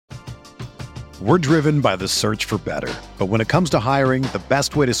We're driven by the search for better. But when it comes to hiring, the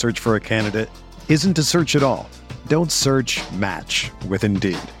best way to search for a candidate isn't to search at all. Don't search, match with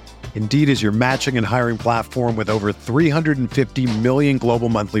Indeed. Indeed is your matching and hiring platform with over 350 million global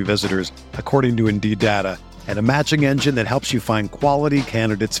monthly visitors, according to Indeed data, and a matching engine that helps you find quality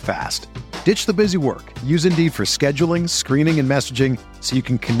candidates fast. Ditch the busy work. Use Indeed for scheduling, screening, and messaging so you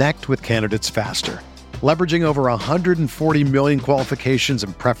can connect with candidates faster. Leveraging over 140 million qualifications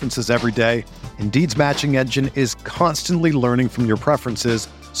and preferences every day, Indeed's matching engine is constantly learning from your preferences,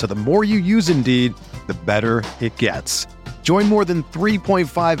 so the more you use Indeed, the better it gets. Join more than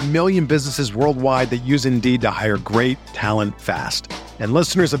 3.5 million businesses worldwide that use Indeed to hire great talent fast. And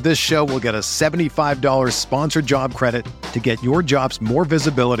listeners of this show will get a $75 sponsored job credit to get your jobs more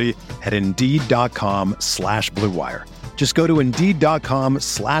visibility at Indeed.com/Blue Wire. Just go to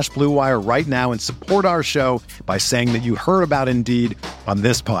Indeed.com/Blue Wire right now and support our show by saying that you heard about Indeed on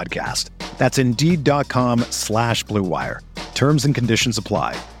this podcast. That's Indeed.com/Blue Wire. Terms and conditions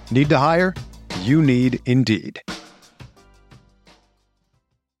apply. Need to hire? You need Indeed.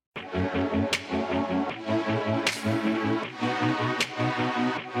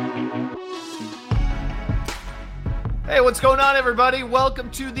 Hey, what's going on, everybody? Welcome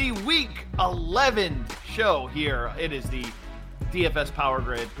to the Week 11 show here. It is the DFS Power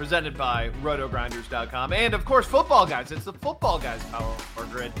Grid presented by RotoGrinders.com. And, of course, Football Guys. It's the Football Guys Power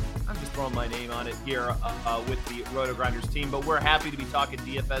Grid. I'm just throwing my name on it here with the RotoGrinders team. But we're happy to be talking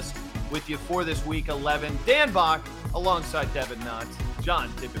DFS with you for this Week 11. Dan Bach alongside Devin Knott, John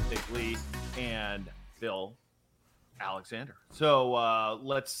Tippett-Lee, and Phil Alexander. So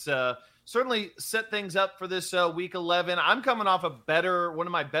let's certainly set things up for this Week 11. I'm coming off one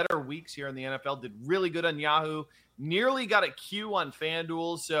of my better weeks here in the NFL. Did really good on Yahoo. Nearly got a Q on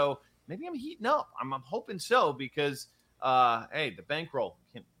FanDuel. So maybe I'm heating up. I'm hoping so because, hey, the bankroll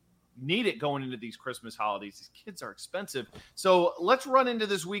can need it going into these Christmas holidays. These kids are expensive. So let's run into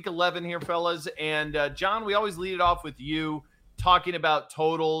this Week 11 here, fellas. And John, we always lead it off with you talking about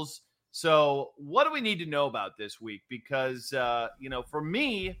totals. So what do we need to know about this week? Because, for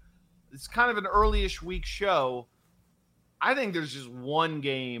me, it's kind of an early-ish week show. I think there's just one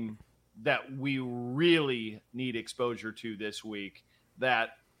game that we really need exposure to this week that,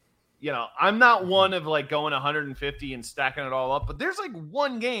 I'm not one of like going 150 and stacking it all up, but there's like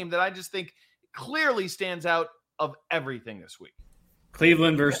one game that I just think clearly stands out of everything this week.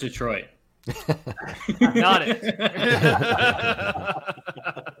 Cleveland versus Detroit. Not it.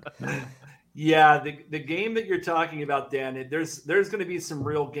 Yeah, the game that you're talking about, Dan, there's going to be some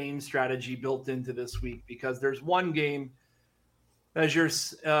real game strategy built into this week because there's one game, as you're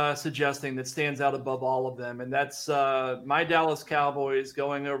suggesting, that stands out above all of them, and that's my Dallas Cowboys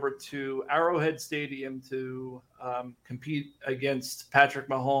going over to Arrowhead Stadium to compete against Patrick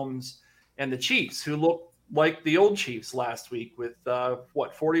Mahomes and the Chiefs, who look like the old Chiefs last week with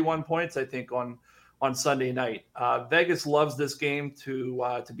 41 points, I think, on Sunday night. Vegas loves this game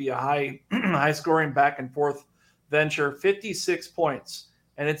to be a high scoring back and forth venture. 56 points,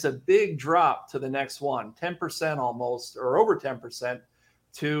 and it's a big drop to the next one, 10% almost, or over 10%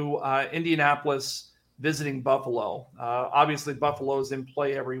 to Indianapolis visiting Buffalo. Obviously, Buffalo's in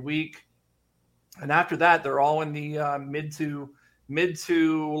play every week, and after that, they're all in the mid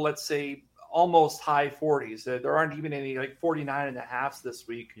to let's say almost high 40s. There aren't even any like 49 and a halves this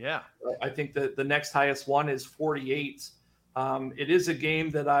week. Yeah. I think that the next highest one is 48. It is a game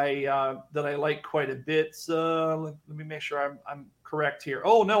that I like quite a bit. Let me make sure I'm correct here.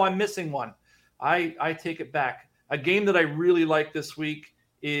 Oh no, I'm missing one. I take it back. A game that I really like this week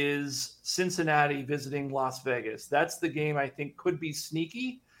is Cincinnati visiting Las Vegas. That's the game I think could be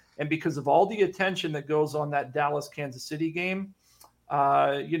sneaky. And because of all the attention that goes on that Dallas-Kansas City game,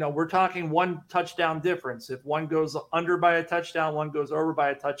 we're talking one touchdown difference. If one goes under by a touchdown, one goes over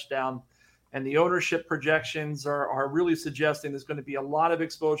by a touchdown, and the ownership projections are really suggesting there's going to be a lot of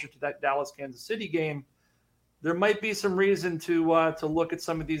exposure to that Dallas-Kansas City game. There might be some reason to look at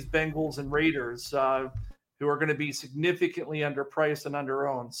some of these Bengals and Raiders who are going to be significantly underpriced and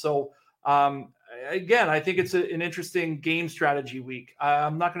underowned. So again, I think it's an interesting game strategy week.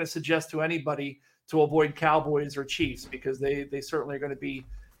 I'm not going to suggest to anybody to avoid Cowboys or Chiefs because they certainly are going to be,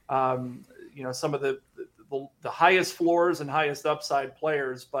 some of the highest floors and highest upside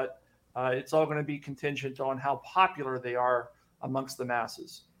players, but it's all going to be contingent on how popular they are amongst the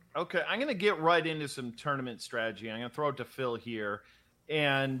masses. Okay, I'm going to get right into some tournament strategy. I'm going to throw it to Phil here,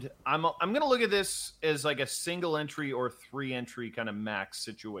 and I'm going to look at this as like a single entry or 3-entry kind of max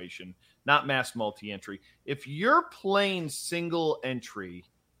situation, not mass multi-entry. If you're playing single entry,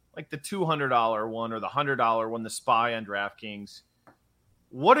 like the $200 one or the $100 one, the SPY on DraftKings,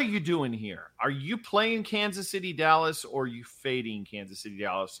 What are you doing here? Are you playing Kansas City, Dallas, or are you fading Kansas City,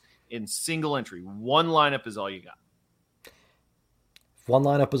 Dallas in single entry? One lineup is all you got. If one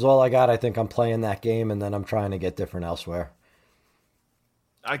lineup is all I got, I think I'm playing that game, and then I'm trying to get different elsewhere.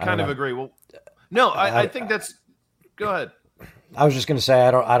 I kind of agree. Well, no, I think that's – go ahead. I was just going to say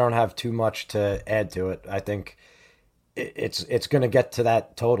I don't have too much to add to it. I think it's going to get to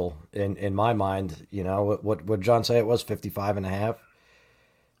that total in my mind. You know, what would John say it was, 55.5?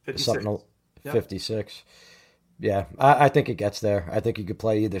 56. Something, 56. Yeah, I think it gets there. I think you could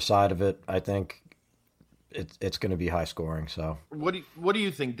play either side of it. I think it's going to be high scoring. So what do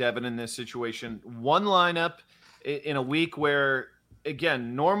you think, Devin, in this situation? One lineup in a week where,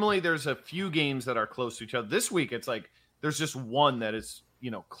 again, normally there's a few games that are close to each other. This week it's like there's just one that is,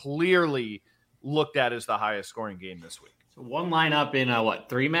 clearly looked at as the highest scoring game this week. So one lineup in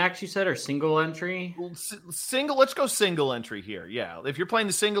 3 max, you said, or single entry? Single. Let's go single entry here. Yeah. If you're playing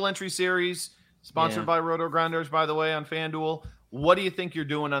the single entry series, sponsored by Roto Grinders, by the way, on FanDuel, what do you think you're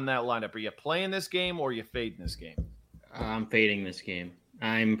doing on that lineup? Are you playing this game or are you fading this game? I'm fading this game.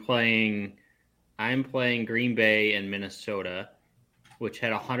 I'm playing Green Bay and Minnesota, which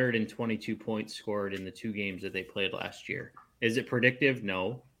had 122 points scored in the 2 games that they played last year. Is it predictive?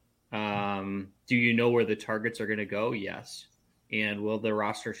 No. Do you know where the targets are going to go? Yes. And will the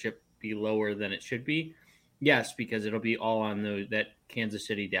rostership be lower than it should be? Yes, because it'll be all on that Kansas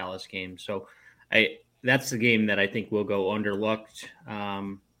City Dallas game. So that's the game that I think will go underlooked,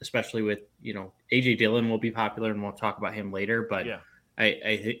 especially with, AJ Dillon will be popular, and we'll talk about him later. But yeah.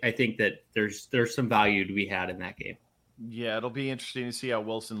 I think that there's some value to be had in that game. Yeah, it'll be interesting to see how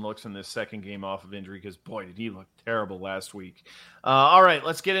Wilson looks in this second game off of injury, because, boy, did he look terrible last week. All right,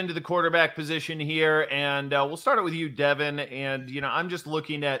 let's get into the quarterback position here, and we'll start it with you, Devin. And, I'm just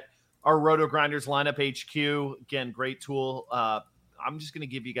looking at our Roto Grinders lineup HQ. Again, great tool. I'm just going to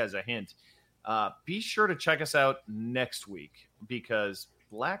give you guys a hint. Be sure to check us out next week, because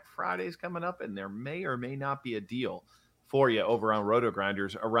Black Friday is coming up, and there may or may not be a deal for you over on Roto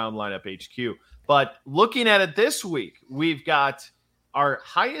Grinders around lineup HQ. But looking at it this week, we've got our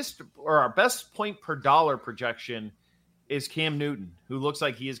highest or our best point per dollar projection is Cam Newton, who looks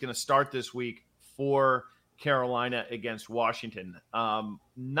like he is going to start this week for Carolina against Washington.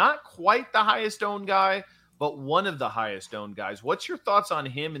 Not quite the highest owned guy, but one of the highest owned guys. What's your thoughts on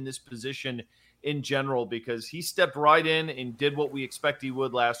him in this position in general? Because he stepped right in and did what we expect he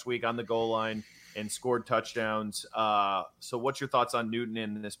would last week on the goal line and scored touchdowns. So what's your thoughts on Newton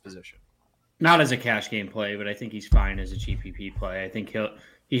in this position? Not as a cash game play, but I think he's fine as a GPP play. I think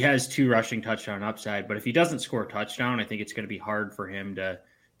he has 2 rushing touchdown upside, but if he doesn't score a touchdown, I think it's going to be hard for him to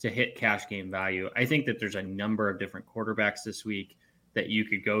hit cash game value. I think that there's a number of different quarterbacks this week that you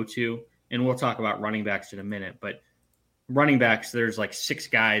could go to, and we'll talk about running backs in a minute, but running backs, there's like 6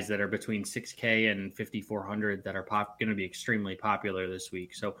 guys that are between 6K and 5,400 that are going to be extremely popular this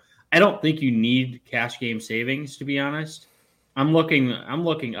week. So I don't think you need cash game savings, to be honest. I'm looking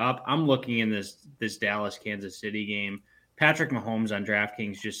up. I'm looking in this Dallas Kansas City game. Patrick Mahomes on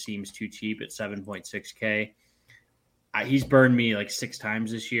DraftKings just seems too cheap at 7.6K. He's burned me like 6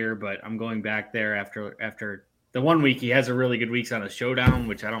 times this year, but I'm going back there after the 1 week he has a really good weeks on a showdown,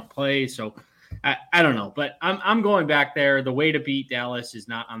 which I don't play. So I don't know, but I'm going back there. The way to beat Dallas is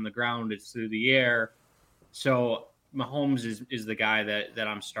not on the ground; it's through the air. So Mahomes is the guy that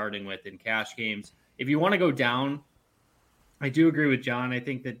I'm starting with in cash games. If you want to go down, I do agree with John. I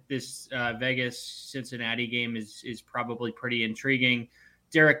think that this Vegas-Cincinnati game is probably pretty intriguing.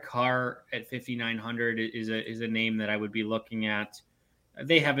 Derek Carr at 5,900 is a name that I would be looking at.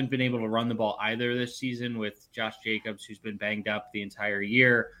 They haven't been able to run the ball either this season with Josh Jacobs, who's been banged up the entire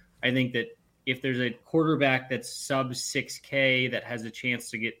year. I think that if there's a quarterback that's sub 6K that has a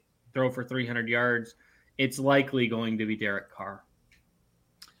chance to throw for 300 yards, it's likely going to be Derek Carr.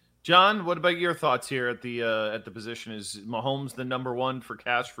 John, what about your thoughts here at the position? Is Mahomes the number one for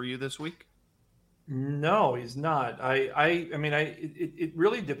cash for you this week? No, he's not. It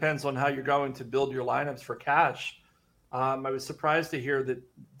really depends on how you're going to build your lineups for cash. I was surprised to hear that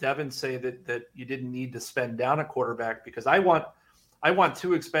Devin say that you didn't need to spend down a quarterback, because I want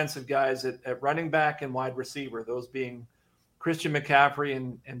 2 expensive guys at running back and wide receiver, those being Christian McCaffrey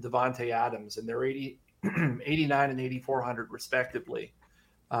and Devontae Adams, and they're 89 and 8,400 respectively.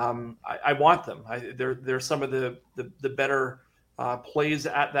 I want them. They're some of the better plays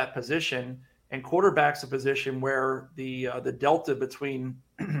at that position, and quarterback's a position where the delta between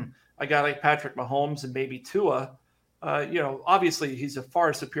a guy like Patrick Mahomes and maybe Tua, obviously he's a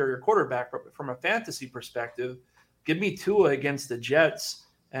far superior quarterback, but from a fantasy perspective, give me Tua against the Jets,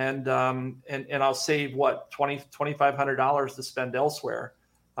 and I'll save $2,500 to spend elsewhere.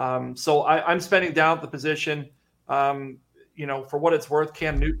 So I'm spending down at the position. For what it's worth,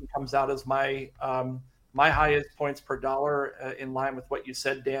 Cam Newton comes out as my highest points per dollar, in line with what you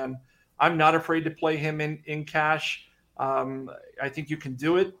said, Dan. I'm not afraid to play him in cash. I think you can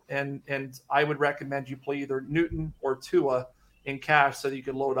do it, and I would recommend you play either Newton or Tua in cash so that you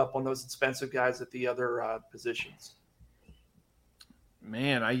can load up on those expensive guys at the other positions.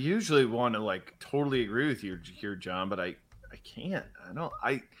 Man, I usually want to totally agree with you here, John, but I can't.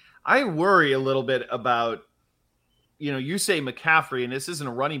 I worry a little bit about, you say McCaffrey, and this isn't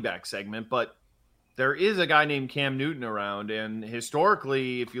a running back segment, but there is a guy named Cam Newton around. And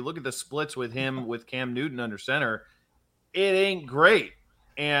historically, if you look at the splits with him, with Cam Newton under center, it ain't great.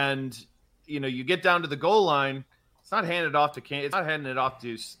 And, you get down to the goal line, it's not handed off to Cam. It's not handing it off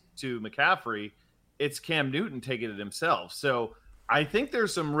to McCaffrey. It's Cam Newton taking it himself. So I think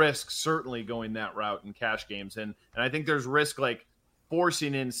there's some risk certainly going that route in cash games. And I think there's risk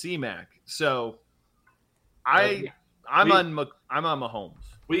forcing in C-Mac. So I'm on Mahomes.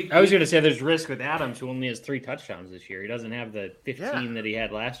 I was going to say there's risk with Adams, who only has 3 touchdowns this year. He doesn't have the 15 that he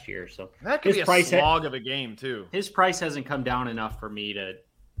had last year. So that could be a slog of a game too. His price hasn't come down enough for me to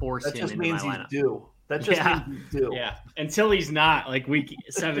force him into my lineup. That just means he's due. Yeah. Until he's not, week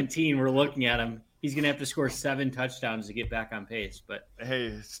 17, we're looking at him. He's going to have to score 7 touchdowns to get back on pace. But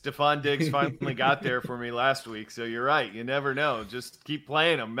hey, Stephon Diggs finally got there for me last week. So you're right. You never know. Just keep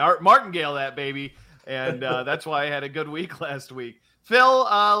playing him. Martingale that baby. And that's why I had a good week last week. Phil,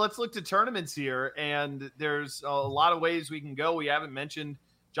 let's look to tournaments here. And there's a lot of ways we can go. We haven't mentioned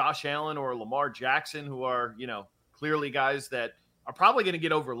Josh Allen or Lamar Jackson, who are, clearly guys that are probably going to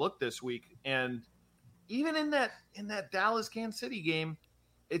get overlooked this week. And even in that Dallas Kansas City game,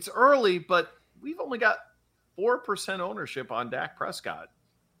 it's early, but we've only got 4% ownership on Dak Prescott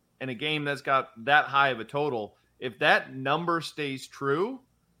in a game that's got that high of a total. If that number stays true,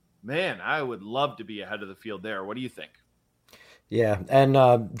 man, I would love to be ahead of the field there. What do you think? Yeah,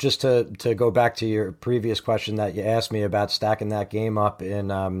 and just to go back to your previous question that you asked me about stacking that game up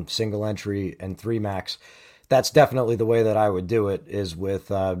in single entry and 3 max, that's definitely the way that I would do it, is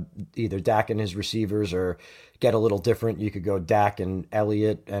with either Dak and his receivers, or get a little different. You could go Dak and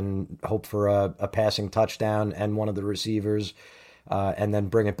Elliott and hope for a passing touchdown and one of the receivers, and then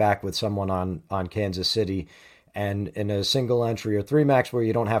bring it back with someone on Kansas City. And in a single entry or 3 max where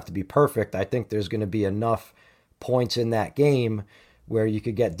you don't have to be perfect, I think there's going to be enough points in that game where you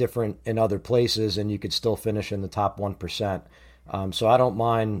could get different in other places and you could still finish in the top 1%. So I don't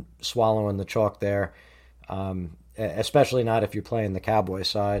mind swallowing the chalk there, especially not if you're playing the Cowboys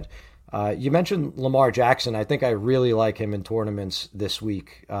side. You mentioned Lamar Jackson. I think I really like him in tournaments this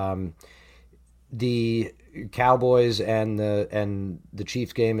week. The Cowboys and the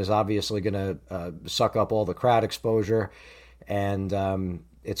Chiefs game is obviously going to suck up all the crowd exposure, and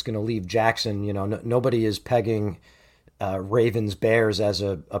it's going to leave Jackson. Nobody is pegging Ravens Bears as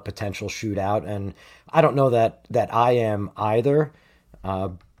a potential shootout, and I don't know that I am either.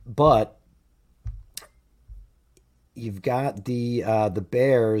 But you've got the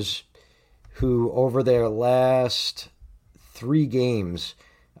Bears, who over their last 3 games,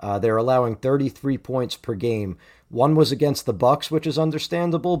 they're allowing 33 points per game. One was against the Bucs, which is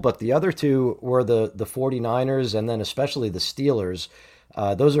understandable, but the other 2 were the 49ers and then especially the Steelers.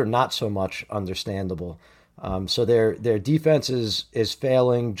 Those are not so much understandable. So their defense is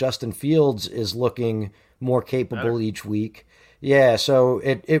failing. Justin Fields is looking more capable each week. Yeah, so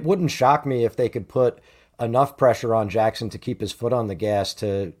it wouldn't shock me if they could put enough pressure on Jackson to keep his foot on the gas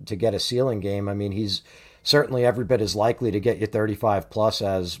to get a ceiling game. I mean, he's certainly every bit as likely to get you 35 plus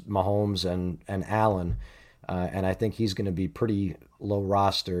as Mahomes and Allen. And I think he's going to be pretty low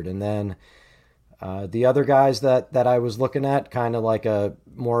rostered. And then the other guys that I was looking at, kind of like a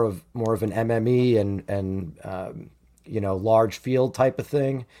more of an MME and large field type of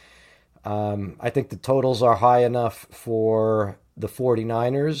thing. I think the totals are high enough for the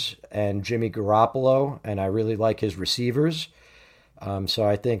 49ers and Jimmy Garoppolo, and I really like his receivers. So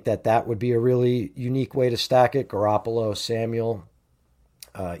I think that would be a really unique way to stack it. Garoppolo, Samuel,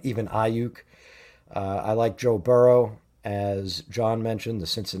 even Ayuk. I like Joe Burrow, as John mentioned, the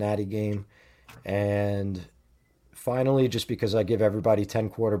Cincinnati game. And finally, just because I give everybody 10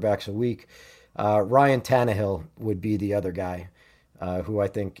 quarterbacks a week, Ryan Tannehill would be the other guy who I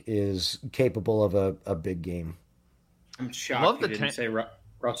think is capable of a big game. I'm shocked you didn't say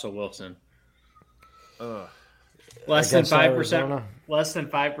Russell Wilson. Less than 5%. Less than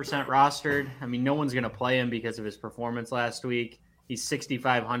 5% rostered. I mean, no one's going to play him because of his performance last week. He's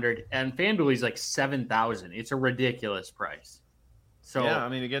 6,500, and FanDuel he's like 7,000. It's a ridiculous price. So yeah, I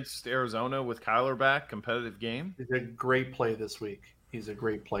mean, against Arizona with Kyler back, competitive game. It's a great play this week. He's a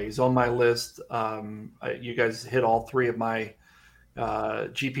great play. He's on my list. You guys hit all three of my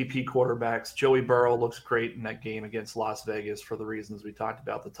GPP quarterbacks. Joey Burrow looks great in that game against Las Vegas for the reasons we talked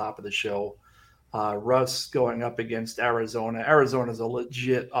about at the top of the show. Russ going up against Arizona. Arizona's a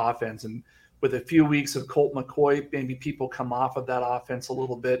legit offense, and with a few weeks of Colt McCoy, maybe people come off of that offense a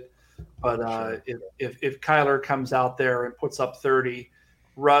little bit. But if Kyler comes out there and puts up 30,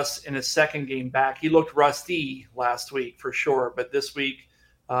 Russ in his second game back, he looked rusty last week for sure, but this week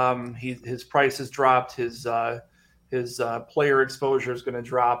his price has dropped. His player exposure is going to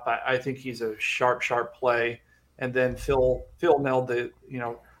drop. I think he's a sharp play. And then Phil nailed the.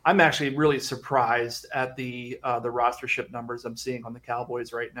 I'm actually really surprised at the rostership numbers I'm seeing on the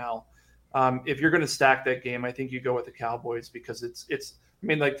Cowboys right now. If you're going to stack that game, I think you go with the Cowboys because it's. I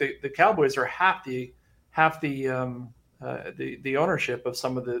mean, like the Cowboys are half the ownership of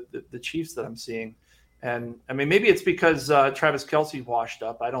some of the Chiefs that I'm seeing, and I mean maybe it's because Travis Kelce washed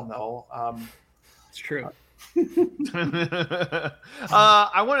up. I don't know. It's true.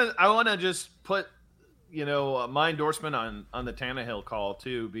 I want to just put my endorsement on the Tannehill call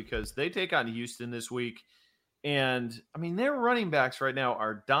too, because they take on Houston this week, and I mean their running backs right now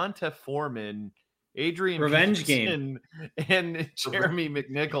are Donta Foreman, Adrian revenge Peterson, and Jeremy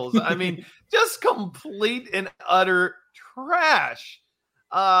McNichols. I mean, just complete and utter trash.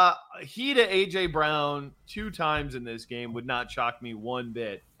 He to AJ Brown 2 times in this game would not shock me one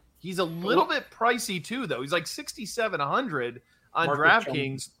bit. He's a little bit pricey too, though. He's like 6,700 on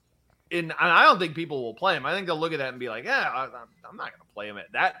DraftKings, and I don't think people will play him. I think they'll look at that and be like, "Yeah, I'm not going to play him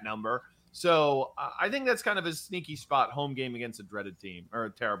at that number." So I think that's kind of a sneaky spot, home game against a dreaded team or a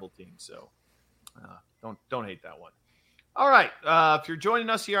terrible team. So. Don't hate that one. All right. If you're joining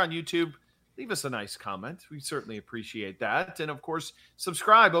us here on YouTube, leave us a nice comment. We certainly appreciate that. And of course,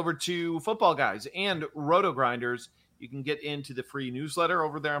 subscribe over to Football Guys and Roto Grinders. You can get into the free newsletter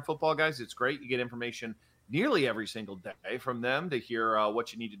over there on Football Guys. It's great. You get information nearly every single day from them to hear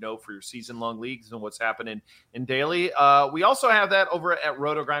what you need to know for your season-long leagues and what's happening in daily. We also have that over at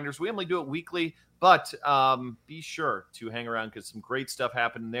Roto Grinders. We only do it weekly, but be sure to hang around because some great stuff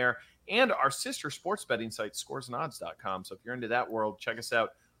happening there. And our sister sports betting site, scoresandodds.com. So if you're into that world, check us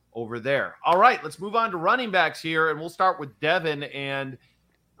out over there. All right, let's move on to running backs here, and we'll start with Devin. And,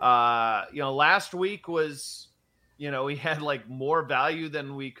 last week was, we had like more value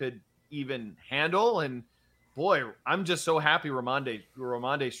than we could even handle. And, boy, I'm just so happy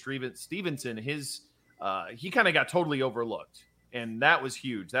Ramondre Stevenson, he kind of got totally overlooked. And that was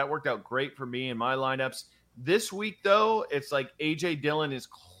huge. That worked out great for me in my lineups. This week, though, it's like A.J. Dillon is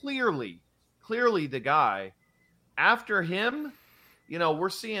clearly the guy. After him, we're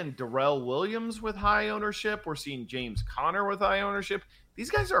seeing Darrell Williams with high ownership. We're seeing James Conner with high ownership. These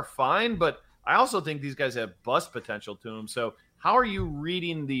guys are fine, but I also think these guys have bust potential to them. So how are you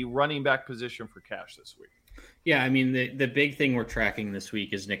reading the running back position for cash this week? Yeah, I mean, the big thing we're tracking this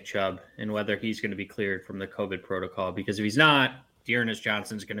week is Nick Chubb and whether he's going to be cleared from the COVID protocol. Because if he's not, Dearness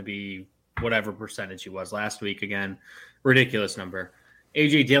Johnson's going to be whatever percentage he was last week. Again, ridiculous number.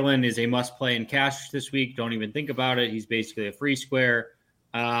 A.J. Dillon is a must-play in cash this week. Don't even think about it. He's basically a free square.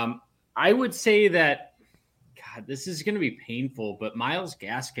 I would say that, God, this is going to be painful, but Myles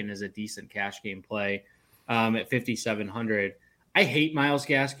Gaskin is a decent cash game play at 5,700. I hate Myles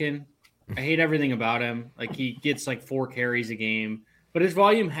Gaskin. I hate everything about him. Like, he gets like 4 carries a game, but his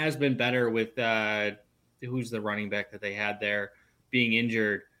volume has been better with who's the running back that they had there being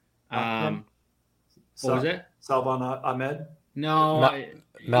injured. What was it? Salvon Ahmed? No,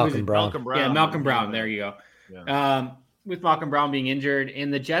 Malcolm Brown. Yeah, Malcolm Brown. There you go. Yeah. With Malcolm Brown being injured,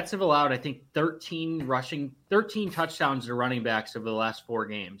 and the Jets have allowed, I think, 13 touchdowns to running backs over the last 4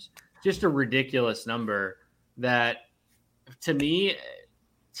 games. Just a ridiculous number that, to me,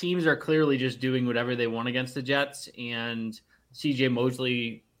 teams are clearly just doing whatever they want against the Jets, and C.J.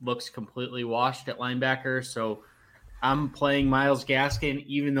 Mosley looks completely washed at linebacker, so I'm playing Myles Gaskin,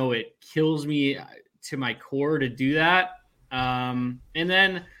 even though it kills me to my core to do that. And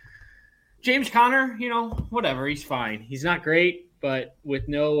then James Conner, whatever, he's fine. He's not great, but with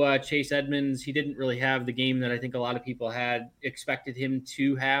no Chase Edmonds, he didn't really have the game that I think a lot of people had expected him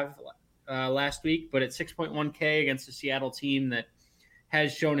to have last week. But at 6.1K against a Seattle team that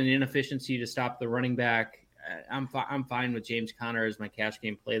has shown an inefficiency to stop the running back, I'm fine with James Conner as my cash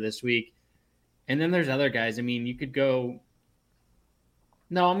game play this week. And then there's other guys. I mean, you could go.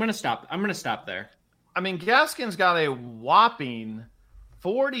 No, I'm going to stop. I'm going to stop there. I mean, Gaskin's got a whopping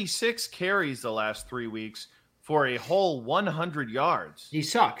 46 carries the last 3 weeks for a whole 100 yards. He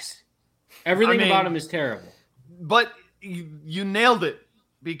sucks. Everything about him is terrible. But you nailed it,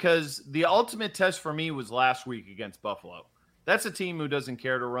 because the ultimate test for me was last week against Buffalo. That's a team who doesn't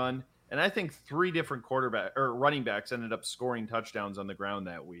care to run. And I think 3 different running backs ended up scoring touchdowns on the ground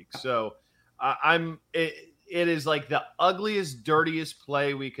that week. So it is like the ugliest, dirtiest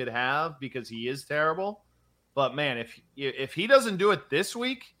play we could have because he is terrible. But man, if he doesn't do it this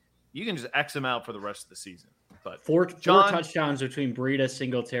week, you can just X him out for the rest of the season. But four touchdowns between Breida,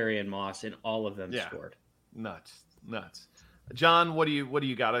 Singletary, and Moss, and all of them scored. Nuts. John, what do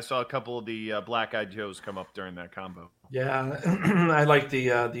you got? I saw a couple of the Black-Eyed Joes come up during that combo. Yeah, I like the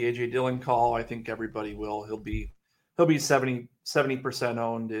AJ Dillon call. I think everybody will. He'll be 70%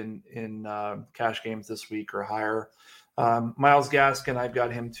 owned in cash games this week or higher. Myles Gaskin, I've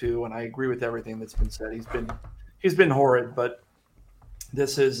got him too, and I agree with everything that's been said. He's been horrid, but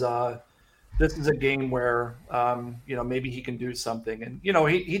this is a game where maybe he can do something. And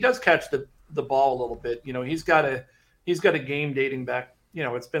he does catch the ball a little bit. He's got a game dating back.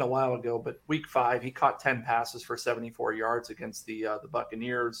 It's been a while ago, but week 5, he caught 10 passes for 74 yards against the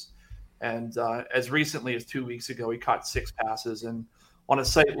Buccaneers. And as recently as 2 weeks ago, he caught 6 passes. And on a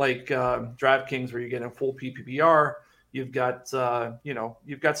site like DraftKings, where you get a full PPR, you've got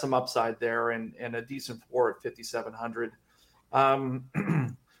some upside there and a decent floor at 5,700. I'm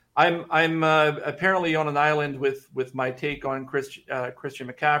apparently on an island with my take on Christian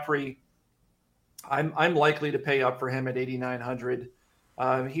McCaffrey. I'm likely to pay up for him at 8,900.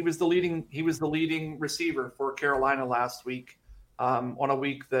 He was the leading receiver for Carolina last week, on a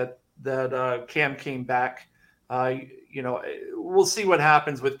week that Cam came back. We'll see what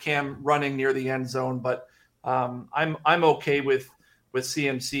happens with Cam running near the end zone, but I'm okay with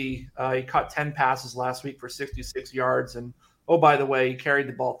CMC. He caught 10 passes last week for 66 yards, and oh, by the way, he carried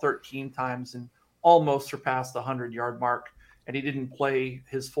the ball 13 times and almost surpassed the 100-yard mark, and he didn't play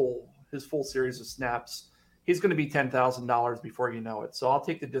his full series of snaps. He's going to be $10,000 before you know it. So I'll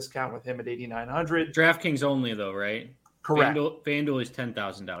take the discount with him at 8,900. DraftKings only, though, right? Correct. FanDuel is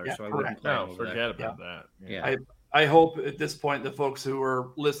 $10,000, so I wouldn't play over forget there. about that. Yeah. I hope at this point the folks who are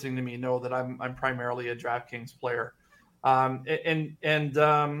listening to me know that I'm primarily a DraftKings player. And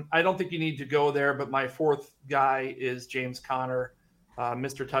I don't think you need to go there, but my 4th guy is James Conner,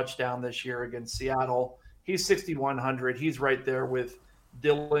 Mr. Touchdown this year against Seattle. He's 6,100. He's right there with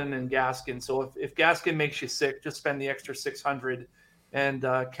Dillon and Gaskin. So if Gaskin makes you sick, just spend the extra 600 and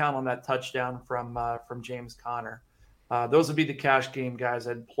count on that touchdown from James Conner. Those would be the cash game guys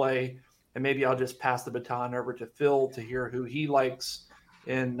I'd play, and maybe I'll just pass the baton over to Phil to hear who he likes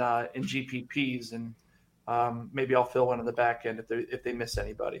in GPPs, and maybe I'll fill in on the back end if they miss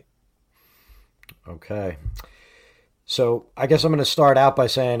anybody. Okay, so I guess I'm going to start out by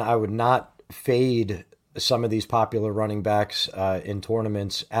saying I would not fade some of these popular running backs in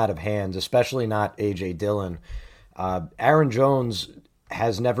tournaments out of hand, especially not A.J. Dillon. Aaron Jones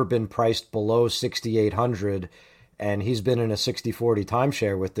has never been priced below 6,800, and he's been in a 60-40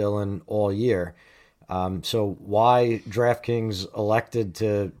 timeshare with Dillon all year. So why DraftKings elected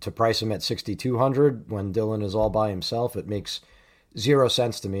to price him at 6,200 when Dillon is all by himself? It makes zero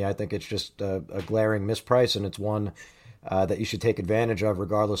sense to me. I think it's just a glaring misprice, and it's one that you should take advantage of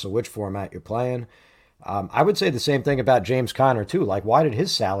regardless of which format you're playing. I would say the same thing about James Conner too. Like, why did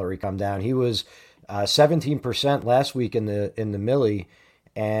his salary come down? He was 17% last week in the Millie,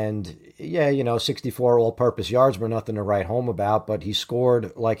 and 64 all-purpose yards were nothing to write home about, but he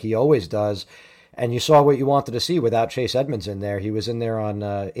scored like he always does. And you saw what you wanted to see without Chase Edmonds in there. He was in there on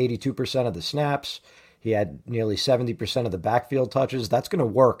 82% of the snaps. He had nearly 70% of the backfield touches. That's going to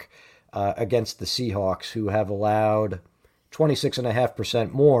work against the Seahawks, who have allowed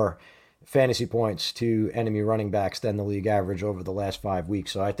 26.5% more fantasy points to enemy running backs than the league average over the last 5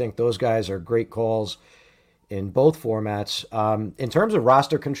 weeks. So I think those guys are great calls in both formats. In terms of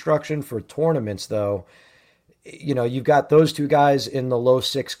roster construction for tournaments, though, you've got those two guys in the low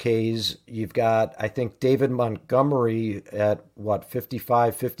 6Ks. You've got, I think, David Montgomery at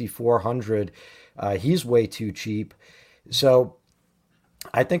 5,400. He's way too cheap. So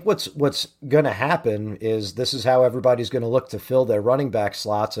I think what's going to happen is this is how everybody's going to look to fill their running back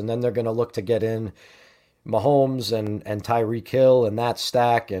slots, and then they're going to look to get in Mahomes and Tyreek Hill and that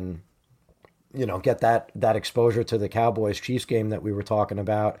stack, and get that exposure to the Cowboys-Chiefs game that we were talking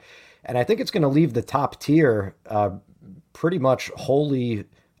about. And I think it's going to leave the top tier pretty much wholly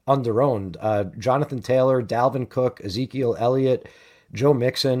under-owned. Jonathan Taylor, Dalvin Cook, Ezekiel Elliott, Joe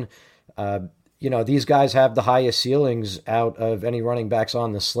Mixon. These guys have the highest ceilings out of any running backs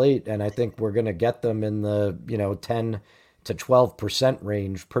on the slate, and I think we're going to get them in the 10 to 12%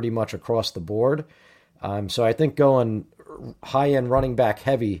 range pretty much across the board. So I think going high-end running back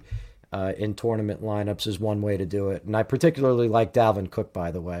heavy in tournament lineups is one way to do it. And I particularly like Dalvin Cook,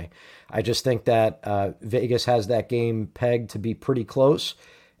 by the way. I just think that Vegas has that game pegged to be pretty close.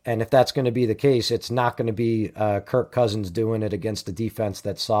 And if that's going to be the case, it's not going to be Kirk Cousins doing it against a defense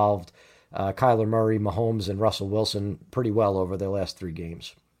that solved Kyler Murray, Mahomes, and Russell Wilson pretty well over their last 3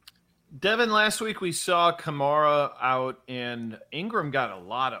 games. Devin, last week we saw Kamara out, and Ingram got a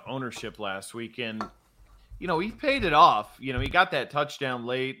lot of ownership last week. And, he paid it off. He got that touchdown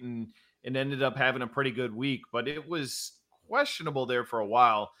late and ended up having a pretty good week, but it was questionable there for a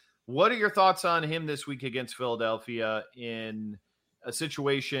while. What are your thoughts on him this week against Philadelphia in a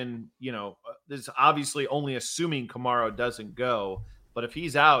situation, this is obviously only assuming Kamara doesn't go, but if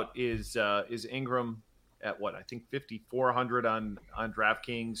he's out, is Ingram at what? I think 5,400 on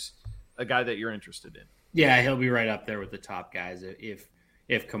DraftKings, a guy that you're interested in? Yeah, he'll be right up there with the top guys if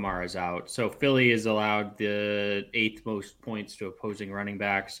Kamara's out. So Philly has allowed the 8th most points to opposing running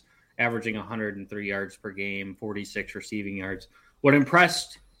backs, averaging 103 yards per game, 46 receiving yards. What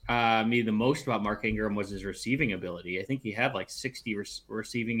impressed me the most about Mark Ingram was his receiving ability. I think he had like 60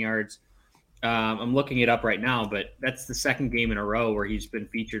 receiving yards. I'm looking it up right now, but that's the second game in a row where he's been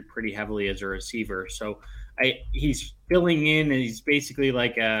featured pretty heavily as a receiver. So he's filling in, and he's basically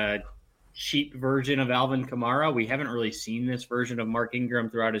like a cheap version of Alvin Kamara. We haven't really seen this version of Mark Ingram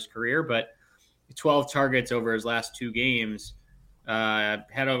throughout his career, but 12 targets over his last 2 games, had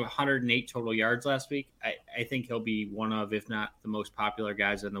 108 total yards last week. I think he'll be one of, if not the most popular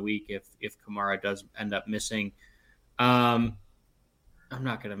guys in the week if Kamara does end up missing. I'm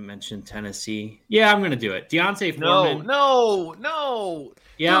not going to mention Tennessee. Yeah, I'm going to do it. Deontay Foreman. No.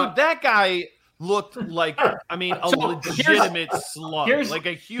 Yeah. Dude, that guy looked like, a legitimate slug, like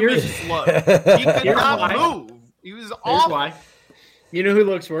a human slug. He could not move. He was awful. Why. You know who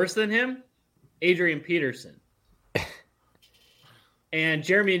looks worse than him? Adrian Peterson. And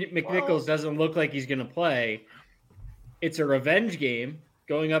Jeremy McNichols doesn't look like he's going to play. It's a revenge game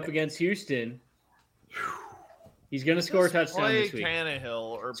going up against Houston. He's going to score a touchdown this week.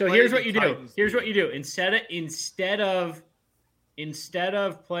 So here's what you do. Here's what you do. Instead of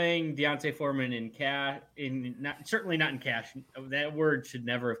playing Deontay Foreman certainly not in cash. That word should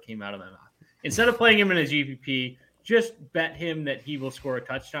never have came out of my mouth. Instead of playing him in a GPP, just bet him that he will score a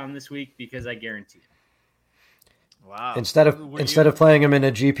touchdown this week because I guarantee it. Wow. Instead of playing him in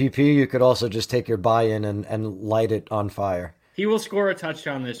a GPP, you could also just take your buy-in and light it on fire. He will score a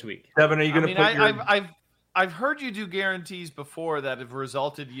touchdown this week. Devin, are you going to I've heard you do guarantees before that have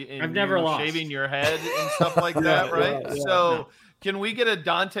resulted in I've never lost. Shaving your head and stuff like that, right? So can we get a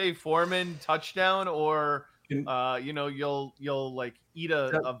Dante Foreman touchdown, or you'll like eat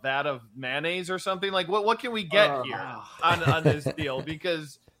a vat of mayonnaise or something? Like what can we get here on this deal?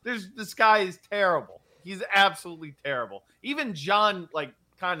 Because this guy is terrible. He's absolutely terrible. Even John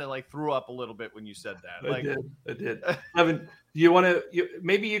kind of threw up a little bit when you said that. I did. Evan,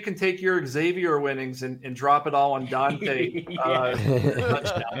 maybe you can take your Xavier winnings and drop it all on Dante.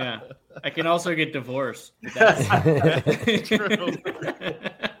 Yeah. I can also get divorced. True.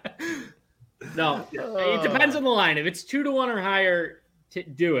 No, it depends on the line. If it's 2-1 or higher, to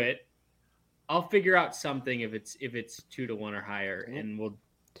do it. I'll figure out something if it's 2-1 or higher, and we'll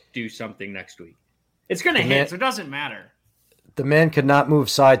do something next week. It's going to hit, so it doesn't matter. The man could not move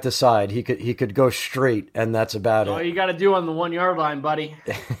side to side. He could go straight, and that's about it. All you got to do on the 1 yard line, buddy.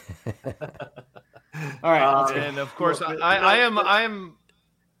 All right, and of course, I am.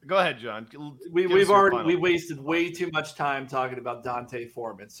 Go ahead, John. We wasted way too much time talking about Dante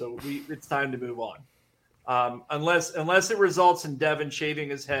Foreman, so it's time to move on. Unless it results in Devin shaving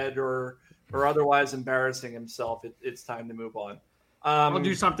his head or otherwise embarrassing himself, it's time to move on. I'll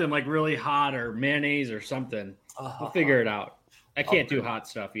do something like really hot or mayonnaise or something. We'll figure it out. I can't do hot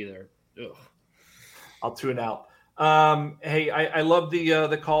stuff either. Ugh. I'll tune out. Hey, I love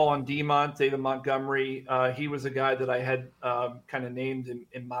the call on David Montgomery. He was a guy that I had kind of named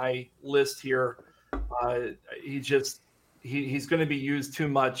in my list here. He's going to be used too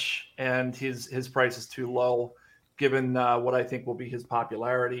much, and his price is too low, given what I think will be his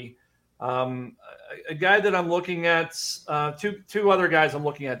popularity. A guy that I'm looking at, two other guys I'm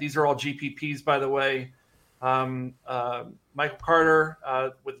looking at. These are all GPPs, by the way. Michael Carter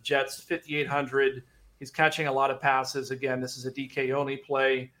with the Jets, 5,800. He's catching a lot of passes. Again, this is a DK only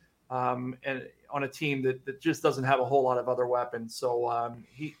play, and on a team that just doesn't have a whole lot of other weapons. So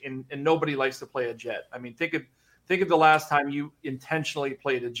and nobody likes to play a Jet. I mean, think of the last time you intentionally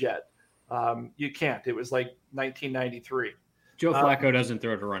played a Jet. You can't. It was like 1993. Joe Flacco doesn't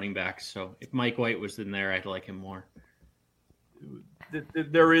throw to running backs, so if Mike White was in there, I'd like him more.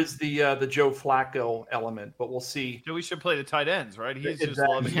 there is the Joe Flacco element, but we'll see. So we should play the tight ends, right? He's Exactly. just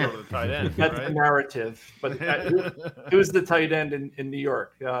loving to go to the tight end. That's right? the narrative. But who's the tight end in New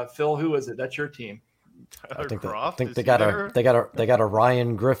York? Phil, who is it? That's your team. Tyler I Kroft? think Is they he got there? they got a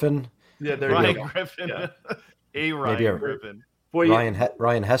Ryan Griffin. Yeah, there Ryan you go. Griffin. Yeah. Ryan Griffin. Boy,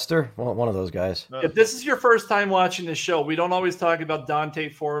 Ryan Hester, one of those guys. if this is your first time watching the show, we don't always talk about Dante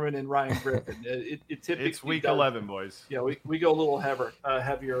Foreman and Ryan Griffin. It typically It's week does. 11, boys. Yeah, we go a little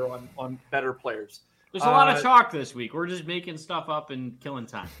heavier on better players. There's a lot of talk this week. We're just making stuff up and killing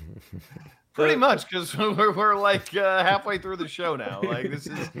time. Pretty much, because we're like halfway through the show now. Like this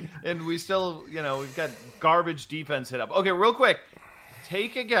is, and we still, we've got garbage defense hit up. Okay, real quick,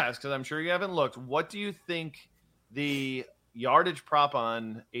 take a guess because I'm sure you haven't looked. What do you think the yardage prop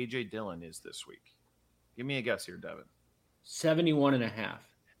on AJ Dillon is this week? Give me a guess here, Devin. 71.5.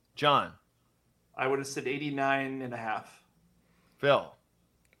 John. I would have said 89.5. Phil.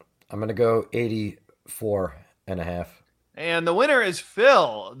 I'm going to go 84.5. And the winner is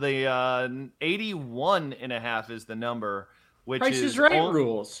Phil. The 81.5 is the number, which Price is right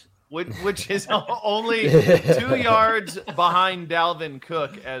rules. Which is only 2 yards behind Dalvin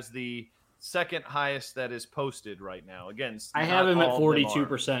Cook as the second highest that is posted right now. Again, I have him at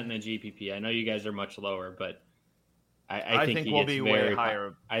 42% in a GPP. I know you guys are much lower, but I think he we'll gets be very way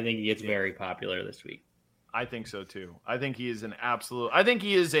higher. I think he gets very popular this week. I think so too. I think he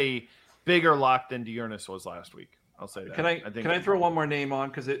is a bigger lock than Dearness was last week. I'll say that. Can I throw one more name on,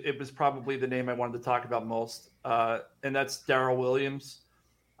 because it was probably the name I wanted to talk about most, and that's Darrell Williams.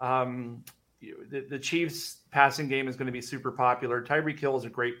 The Chiefs' passing game is going to be super popular. Tyreek Hill is a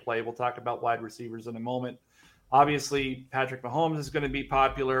great play. We'll talk about wide receivers in a moment. Obviously, Patrick Mahomes is going to be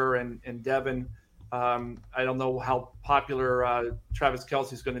popular, and Devin. I don't know how popular Travis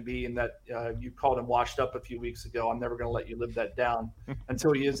Kelce is going to be, in that you called him washed up a few weeks ago. I'm never going to let you live that down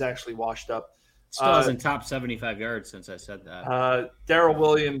until he is actually washed up. Still hasn't topped 75 yards since I said that. Darrell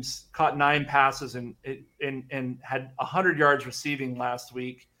Williams caught 9 passes and had 100 yards receiving last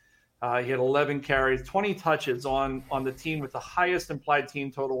week. He had 11 carries, 20 touches on the team with the highest implied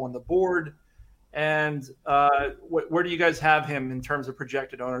team total on the board. And where do you guys have him in terms of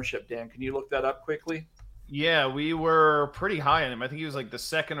projected ownership, Dan? Can you look that up quickly? Yeah, we were pretty high on him. I think he was like the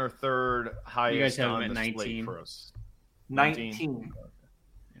second or third highest. You guys have on him at the 19 slate for us. 19.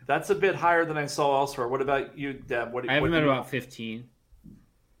 That's a bit higher than I saw elsewhere. What about you, Deb? I have him at about 15.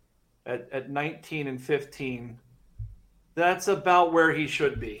 At 19 and 15. That's about where he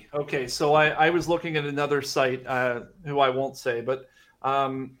should be. Okay, so I was looking at another site, who I won't say, but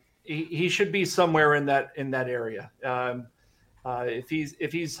he should be somewhere in that area. If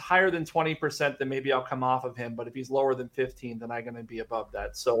he's higher than 20%, then maybe I'll come off of him. But if he's lower than 15, then I'm going to be above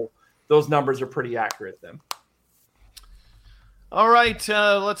that. So those numbers are pretty accurate then. All right,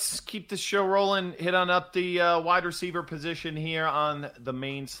 let's keep this show rolling. Hit on up the wide receiver position here on the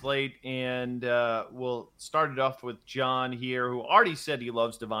main slate, and we'll start it off with John here, who already said he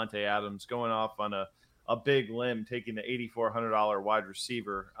loves Davante Adams, going off on a big limb, taking the $8,400 wide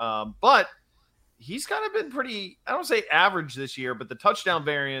receiver. But he's kind of been pretty, I don't say average this year, but the touchdown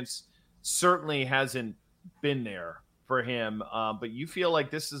variance certainly hasn't been there for him. But you feel like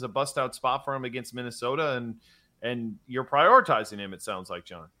this is a bust-out spot for him against Minnesota, and you're prioritizing him, it sounds like,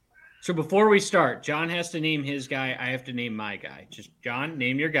 John. So before we start, John has to name his guy. I have to name my guy. Just, John,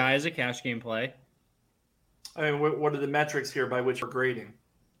 name your guy as a cash game play. I mean, what are the metrics here by which we're grading?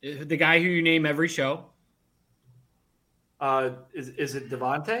 The guy who you name every show. Is it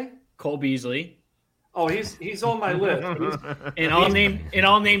Davante? Cole Beasley. Oh, he's on my list. And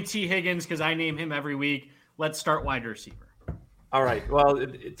I'll name T. Higgins because I name him every week. Let's start wide receiver. All right. Well,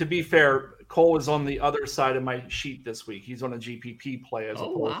 to be fair, Cole is on the other side of my sheet this week. He's on a GPP play as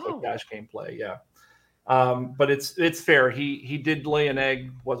opposed to a cash game play. Yeah. But it's fair. He did lay an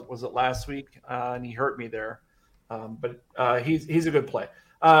egg. Was it last week? And he hurt me there. But he's a good play.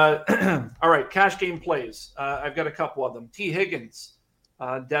 All right. Cash game plays. I've got a couple of them. T. Higgins,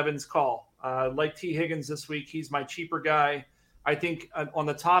 Devin's call. Like T. Higgins this week. He's my cheaper guy. I think on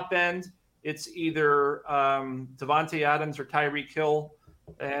the top end, it's either Davante Adams or Tyreek Hill,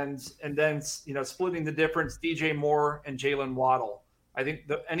 and then splitting the difference, DJ Moore and Jalen Waddle. I think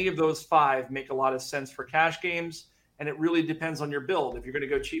any of those 5 make a lot of sense for cash games, and it really depends on your build. If you're going to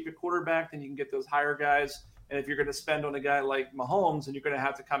go cheap at quarterback, then you can get those higher guys, and if you're going to spend on a guy like Mahomes, then you're going to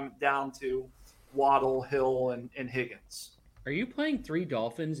have to come down to Waddle, Hill, and Higgins. Are you playing 3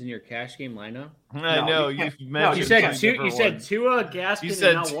 Dolphins in your cash game lineup? I know you've mentioned. You said Tua, Gaskin,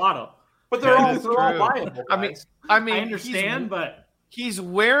 and now Waddle. But they're all viable. I mean, I understand, but He's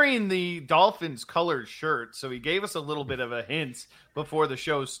wearing the Dolphins colored shirt, so he gave us a little bit of a hint before the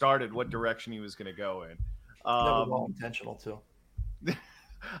show started what direction he was going to go in. That was all intentional too.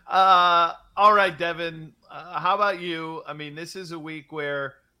 All right, Devin, how about you? I mean, this is a week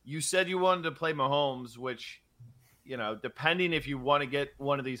where you said you wanted to play Mahomes, which, you know, depending if you want to get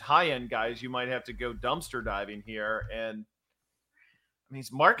one of these high-end guys, you might have to go dumpster diving here. And I mean,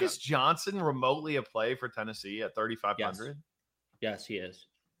 is Marcus Johnson remotely a play for Tennessee at 3,500? Yes, he is.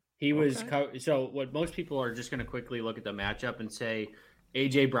 He was so what most people are just going to quickly look at the matchup and say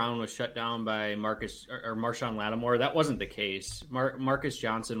A.J. Brown was shut down by Marshawn Lattimore. That wasn't the case. Marcus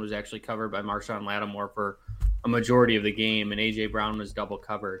Johnson was actually covered by Marshawn Lattimore for a majority of the game, and A.J. Brown was double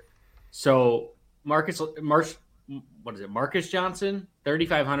covered. So Marcus Johnson,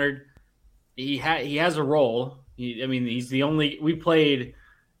 3,500. He has a role. He's the only. We played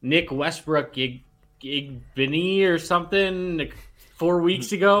Nick Westbrook Igbini or something 4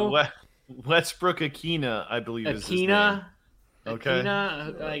 weeks ago. Westbrook Akina, I believe is his name. Okay.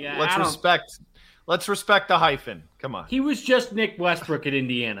 Let's respect the hyphen. Come on. He was just Nick Westbrook at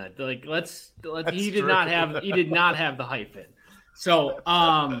Indiana. He did not have the hyphen. So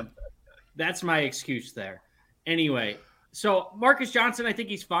that's my excuse there. Anyway, so Marcus Johnson, I think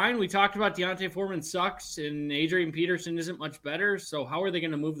he's fine. We talked about Deontay Foreman sucks and Adrian Peterson isn't much better. So how are they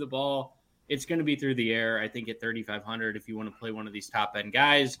going to move the ball? It's going to be through the air. I think at 3,500, if you want to play one of these top end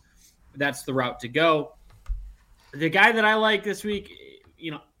guys, that's the route to go. The guy that I like this week,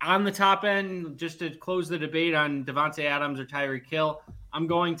 on the top end, just to close the debate on Devontae Adams or Tyreek Hill, I'm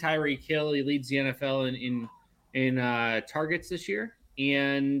going Tyreek Hill. He leads the NFL in targets this year,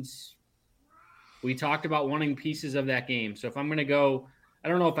 and we talked about wanting pieces of that game. So if I'm going to go, I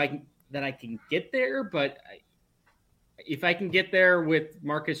don't know if I can get there, but if I can get there with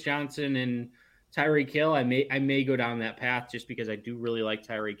Marcus Johnson and Tyreek Hill, I may go down that path just because I do really like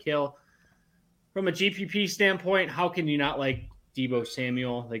Tyreek Hill. From a GPP standpoint, how can you not like Deebo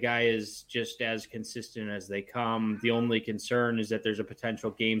Samuel? The guy is just as consistent as they come. The only concern is that there's a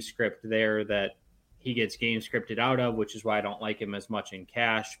potential game script there that he gets game scripted out of, which is why I don't like him as much in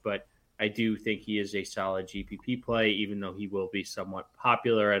cash. But I do think he is a solid GPP play, even though he will be somewhat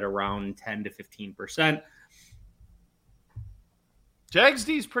popular at around 10 to 15%. Jags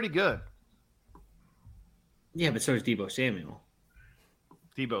D is pretty good. Yeah, but so is Deebo Samuel.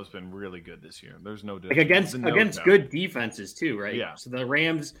 Deebo's been really good this year. There's no difference. Against good defenses too, right? Yeah. So the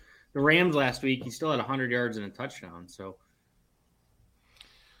Rams last week, he still had 100 yards and a touchdown. So,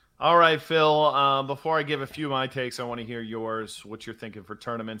 all right, Phil. Before I give a few of my takes, I want to hear yours. What you're thinking for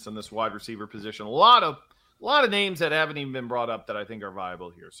tournaments in this wide receiver position? A lot of names that haven't even been brought up that I think are viable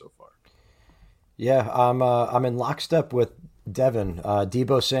here so far. Yeah, I'm in lockstep with Devin.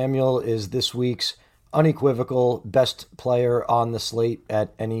 Deebo Samuel is this week's unequivocal best player on the slate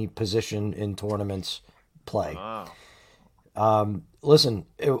at any position in tournaments play. Wow. Listen,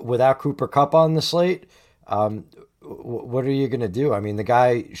 without Cooper Kupp on the slate, what are you going to do? I mean, the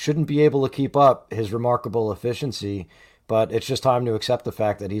guy shouldn't be able to keep up his remarkable efficiency, but it's just time to accept the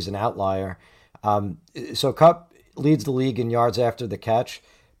fact that he's an outlier. So Kupp leads the league in yards after the catch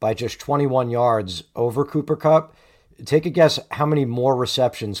by just 21 yards over Cooper Kupp. Take a guess how many more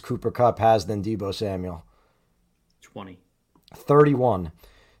receptions Cooper Kupp has than Deebo Samuel. 20. 31.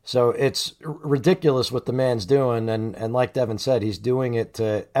 So it's ridiculous what the man's doing. And like Devin said, he's doing it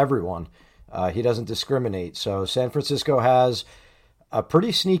to everyone. He doesn't discriminate. So San Francisco has a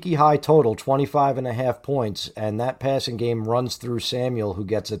pretty sneaky high total, 25.5 points. And that passing game runs through Samuel, who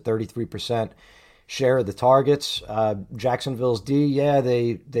gets a 33% share of the targets. Jacksonville's D,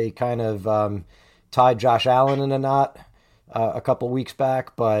 they kind of tied Josh Allen in a knot a couple weeks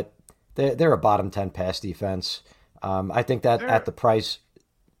back, but they're a bottom 10 pass defense. I think that at the price,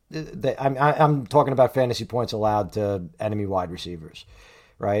 I'm talking about fantasy points allowed to enemy wide receivers,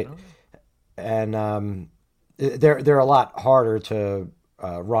 right? Okay. And they're a lot harder to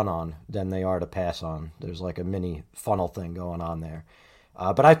run on than they are to pass on. There's like a mini funnel thing going on there.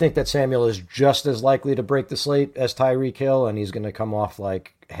 But I think that Samuel is just as likely to break the slate as Tyreek Hill, and he's going to come off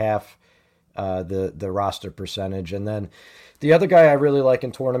like half the roster percentage. And then the other guy I really like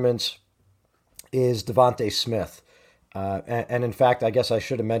in tournaments is Devontae Smith. And in fact, I guess I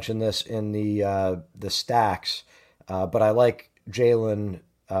should have mentioned this in the stacks, but I like Jalen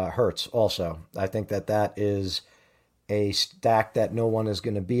Hurts also. I think that is a stack that no one is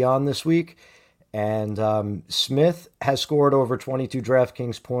going to be on this week. And Smith has scored over 22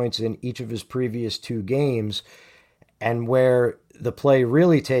 DraftKings points in each of his previous 2 games. And where the play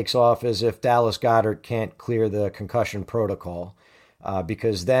really takes off is if Dallas Goedert can't clear the concussion protocol,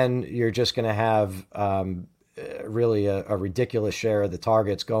 because then you're just going to have really a ridiculous share of the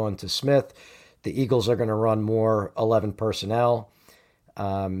targets going to Smith. The Eagles are going to run more 11 personnel,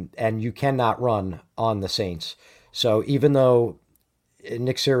 and you cannot run on the Saints. So even though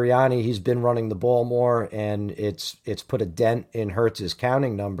Nick Sirianni, he's been running the ball more, and it's put a dent in Hurts's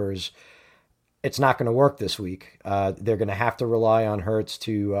counting numbers, it's not going to work this week. They're going to have to rely on Hurts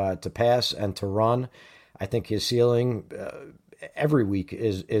to pass and to run. I think his ceiling every week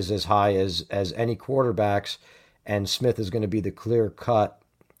is as high as any quarterback's, and Smith is going to be the clear-cut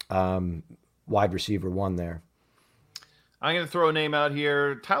wide receiver one there. I'm going to throw a name out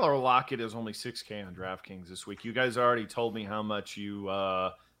here. Tyler Lockett is only 6K on DraftKings this week. You guys already told me how much you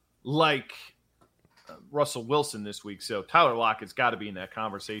like Russell Wilson this week, so Tyler Lockett's got to be in that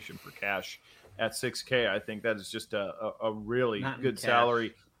conversation for cash at 6K. I think that is just a really good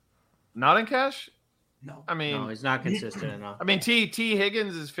salary. Not in cash? No. I mean, no, he's not consistent enough. I mean, T.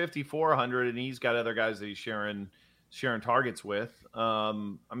 Higgins is 5,400, and he's got other guys that he's sharing targets with. I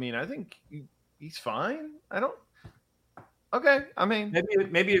mean, I think he's fine. Okay. I mean,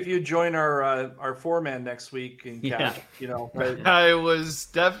 maybe if you join our 4-man next week in cash, But... I was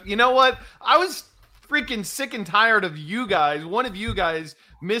you know what? I was freaking sick and tired of you guys. One of you guys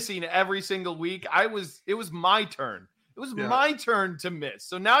missing every single week. It was my turn. It was my turn to miss.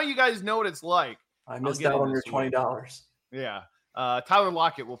 So now you guys know what it's like. I missed out on your $20. Yeah. Tyler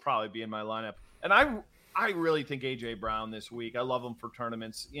Lockett will probably be in my lineup. And I really think A.J. Brown this week. I love him for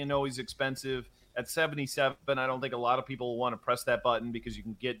tournaments. He's expensive at 77. I don't think a lot of people will want to press that button because you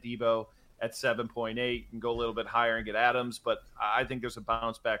can get Debo at 7.8 and go a little bit higher and get Adams. But I think there's a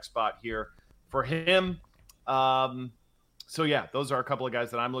bounce back spot here for him. So yeah, those are a couple of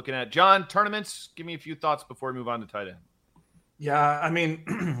guys that I'm looking at. John, tournaments, give me a few thoughts before we move on to tight end. Yeah, I mean,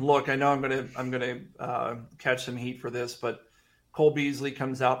 look, I know I'm gonna catch some heat for this, but Cole Beasley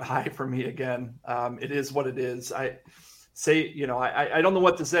comes out high for me again. It is what it is. I don't know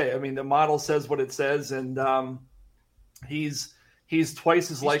what to say. I mean, the model says what it says, and he's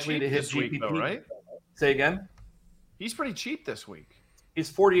twice as likely to hit GPP. Week, though, right? Say again. He's pretty cheap this week. He's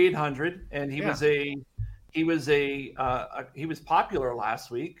 4,800, and he was popular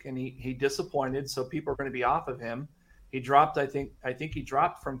last week, and he disappointed. So people are going to be off of him. He dropped, I think he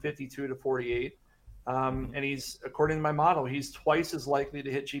dropped from 52 to 48. And he's, according to my model, he's twice as likely to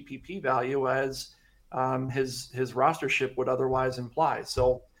hit GPP value as his rostership would otherwise imply.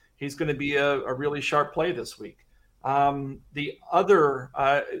 So he's going to be a really sharp play this week. The other,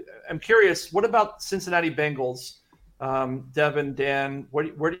 I'm curious, what about Cincinnati Bengals? Devin, Dan,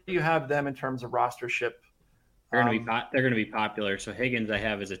 where do you have them in terms of rostership? They're going to be popular. So Higgins I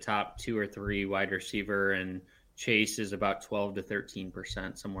have as a top 2 or 3 wide receiver, and Chase is about 12 to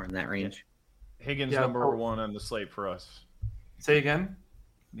 13%, somewhere in that range. Higgins number 1 on the slate for us. Say again?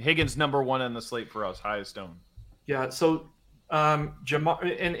 Higgins number 1 on the slate for us, highest owned. Yeah, so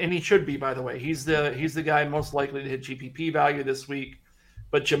Jamar, and he should be, by the way. He's the guy most likely to hit GPP value this week.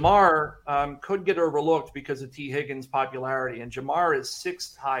 But Jamar could get overlooked because of T. Higgins' popularity. And Jamar is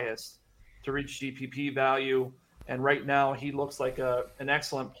 6th highest to reach GPP value. And right now he looks like an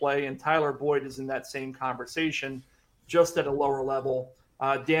excellent play. And Tyler Boyd is in that same conversation, just at a lower level.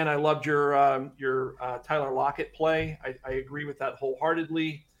 Dan, I loved your Tyler Lockett play. I agree with that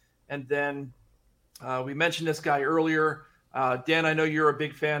wholeheartedly. And then we mentioned this guy earlier. Dan, I know you're a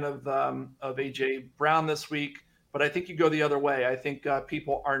big fan of A.J. Brown this week, but I think you go the other way. I think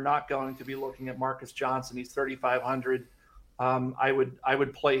people are not going to be looking at Marcus Johnson. He's 3,500. I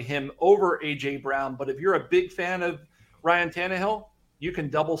would play him over A.J. Brown. But if you're a big fan of Ryan Tannehill, you can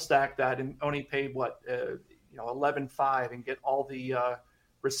double stack that and only pay 11.5 and get all the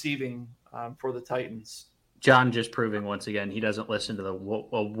receiving for the Titans. John just proving once again he doesn't listen to the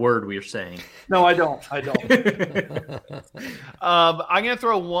word we're saying. No, I don't. I'm gonna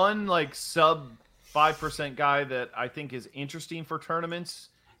throw one sub 5% guy that I think is interesting for tournaments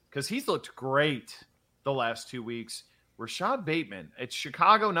because he's looked great the last 2 weeks. Rashad Bateman. It's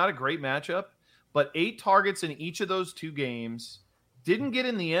Chicago, not a great matchup, but 8 targets in each of those 2 games. Didn't get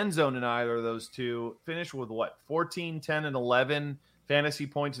in the end zone in either of those 2. Finished with 14, 10, and 11 fantasy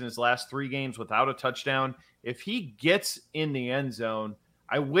points in his last 3 games without a touchdown. If he gets in the end zone,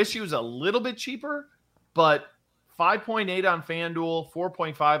 I wish he was a little bit cheaper, but 5.8 on FanDuel,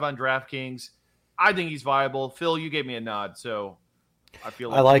 4.5 on DraftKings. I think he's viable. Phil, you gave me a nod, so I feel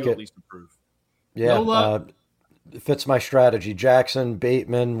like you at least approve. Yeah, it fits my strategy. Jackson,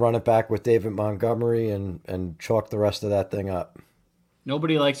 Bateman, run it back with David Montgomery, and chalk the rest of that thing up.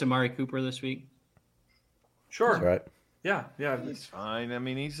 Nobody likes Amari Cooper this week. Sure. That's right. Yeah. He's fine. I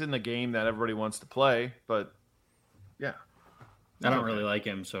mean, he's in the game that everybody wants to play, but yeah. I don't really like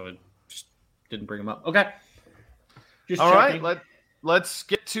him, so it just didn't bring him up. Okay. Just all checking. right. Let's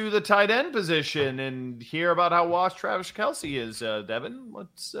get to the tight end position and hear about how washed Travis Kelce is. Devin,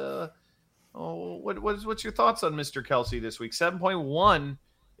 what's your thoughts on Mr. Kelce this week? 7.1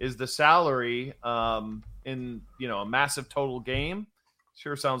 is the salary in a massive total game.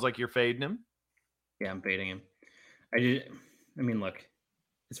 Sure sounds like you're fading him. Yeah, I'm fading him. I mean, look,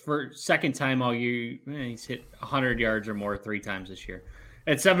 it's for second time all year. He's hit 100 yards or more 3 times this year.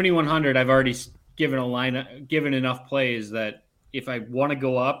 At 7,100, I've already given enough plays that if I want to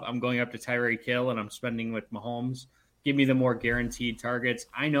go up, I'm going up to Tyreek Hill and I'm spending with Mahomes. Give me the more guaranteed targets.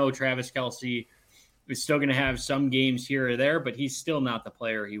 I know Travis Kelce is still going to have some games here or there, but he's still not the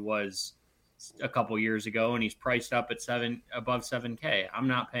player he was a couple years ago, and he's priced up at above 7K. I'm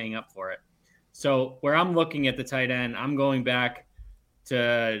not paying up for it. So where I'm looking at the tight end, I'm going back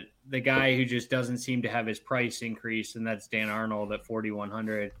to the guy who just doesn't seem to have his price increase, and that's Dan Arnold at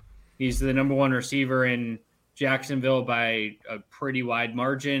 4,100. He's the number 1 receiver in Jacksonville by a pretty wide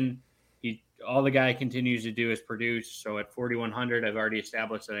margin. All the guy continues to do is produce. So at 4,100, I've already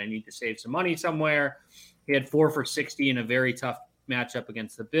established that I need to save some money somewhere. He had 4 for 60 in a very tough matchup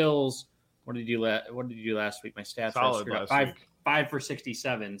against the Bills. What did you do last week? My stats Solid are last week. 5 for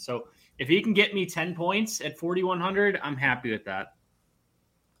 67. So if he can get me 10 points at 4,100, I'm happy with that.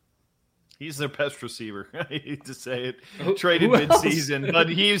 He's their best receiver. I hate to say it. Traded midseason, but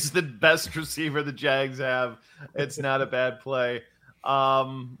he's the best receiver the Jags have. It's not a bad play.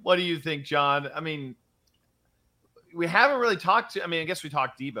 What do you think, John? I mean, we haven't really talked to, I guess we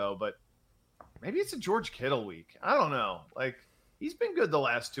talked Debo, but maybe it's a George Kittle week. I don't know. Like, he's been good the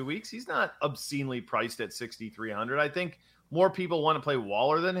last 2 weeks. He's not obscenely priced at 6,300. I think more people want to play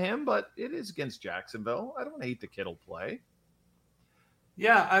Waller than him, but it is against Jacksonville. I don't hate the Kittle play.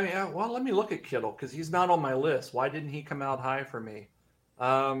 Yeah, well, let me look at Kittle because he's not on my list. Why didn't he come out high for me?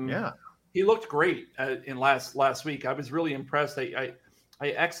 He looked great in last week. I was really impressed. I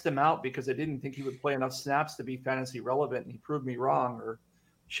X'd him out because I didn't think he would play enough snaps to be fantasy relevant, and he proved me wrong, or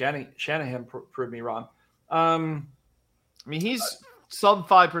Shanahan proved me wrong. He's sub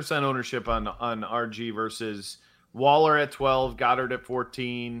 5% ownership on RG versus Waller at 12, Goddard at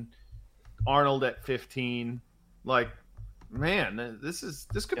 14, Arnold at 15. Like, man, this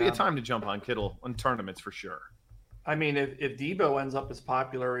could be a time to jump on Kittle on tournaments for sure. If Debo ends up as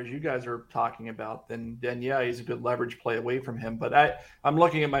popular as you guys are talking about, then yeah, he's a good leverage play away from him. But I'm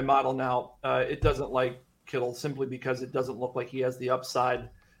looking at my model now. It doesn't like Kittle simply because it doesn't look like he has the upside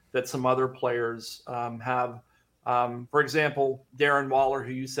that some other players have. For example, Darren Waller,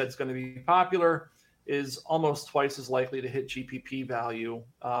 who you said is going to be popular, is almost twice as likely to hit GPP value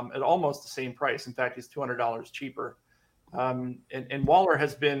at almost the same price. In fact, he's $200 cheaper. And Waller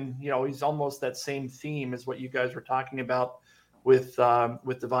has been, he's almost that same theme as what you guys were talking about with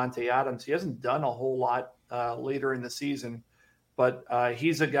Davante Adams. He hasn't done a whole lot later in the season, but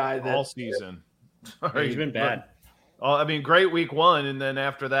he's a guy that all season he's been bad. Great week 1, and then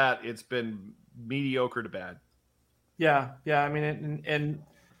after that, it's been mediocre to bad. Yeah. And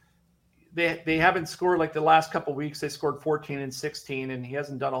they haven't scored like the last couple of weeks. They scored 14 and 16, and he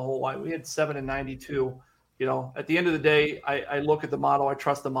hasn't done a whole lot. We had 7 and 92. At the end of the day, I look at the model. I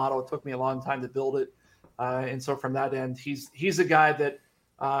trust the model. It took me a long time to build it. And so from that end, he's a guy that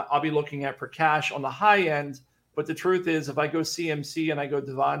I'll be looking at for cash on the high end. But the truth is, if I go CMC and I go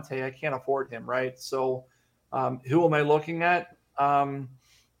Devontae, I can't afford him, right? So who am I looking at?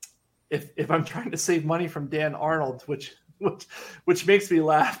 If I'm trying to save money from Dan Arnold, which makes me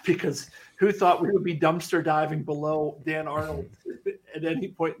laugh because who thought we would be dumpster diving below Dan Arnold at any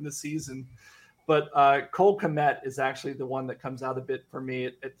point in the season? But Cole Kmet is actually the one that comes out a bit for me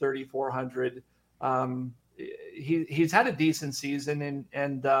at 3,400. He's had a decent season,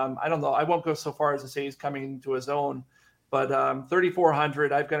 and I don't know. I won't go so far as to say he's coming into his own, but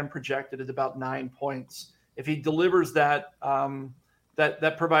 3,400, I've got him projected at about 9 points. If he delivers that,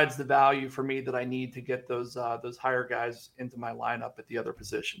 that provides the value for me that I need to get those higher guys into my lineup at the other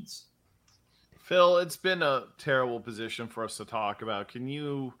positions. Phil, it's been a terrible position for us to talk about. Can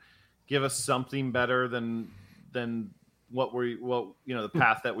you give us something better than the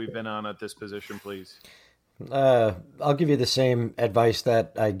path that we've been on at this position, please? I'll give you the same advice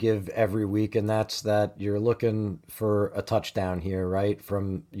that I give every week, and that's that you're looking for a touchdown here, right,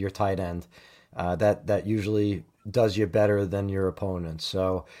 from your tight end. That usually does you better than your opponent.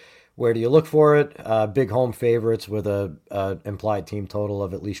 So where do you look for it? Big home favorites with a implied team total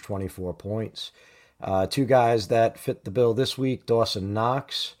of at least 24 points. 2 guys that fit the bill this week, Dawson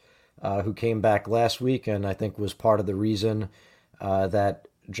Knox, who came back last week and I think was part of the reason that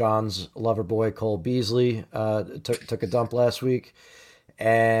John's lover boy Cole Beasley took a dump last week.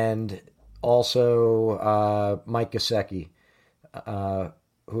 And also Mike Gesicki,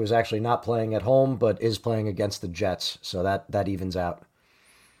 who is actually not playing at home but is playing against the Jets, so that evens out.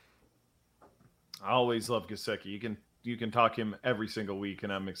 I always love Gesicki. You can talk him every single week,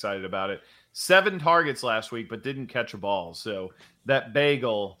 and I'm excited about it. 7 targets last week, but didn't catch a ball. So that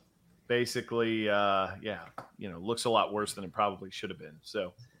bagel basically, looks a lot worse than it probably should have been.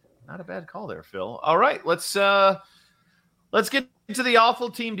 So not a bad call there, Phil. All right, let's get to the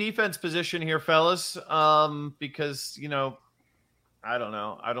awful team defense position here, fellas. Because I don't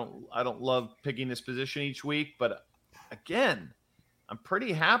know, I don't love picking this position each week, but again, I'm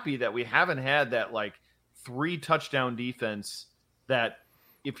pretty happy that we haven't had that 3 touchdown defense that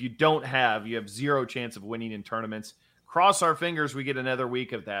if you don't have, you have 0 chance of winning in tournaments. Cross our fingers we get another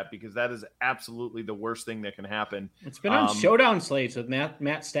week of that, because that is absolutely the worst thing that can happen. It's been on showdown slates with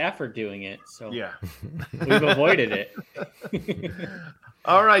Matt Stafford doing it. So yeah, we've avoided it.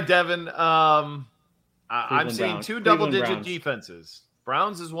 All right, Devin. I'm seeing Browns. 2 double-digit Browns. defenses.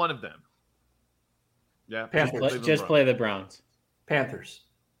 Browns is one of them. Yeah, Panthers. Just play the Browns. Panthers.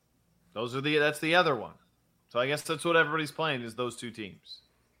 That's the other one. So I guess that's what everybody's playing, is those 2 teams.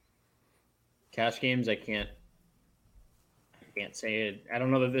 Cash games, I can't say it. I don't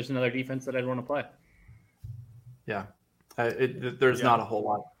know that there's another defense that I'd want to play. Yeah, there's not a whole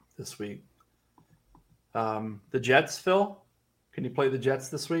lot this week. The Jets, Phil? Can you play the Jets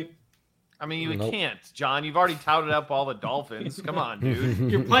this week? I mean, you can't, John. You've already touted up all the Dolphins. Come on,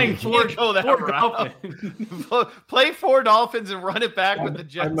 dude. You're playing four Dolphins. Play 4 Dolphins and run it back with the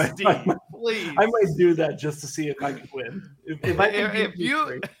Jets team, please. I might do that just to see if I can win.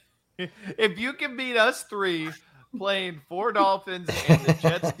 If you can beat us 3 playing 4 Dolphins and the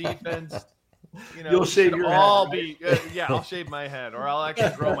Jets defense, you'll shave your head. I'll shave my head, or I'll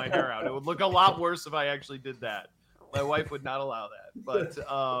actually grow my hair out. It would look a lot worse if I actually did that. My wife would not allow that, but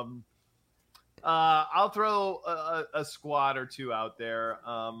I'll throw a squad or 2 out there.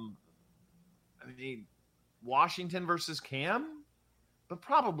 Washington versus Cam, but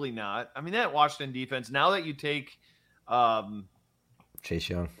probably not. I mean, that Washington defense, now that you take Chase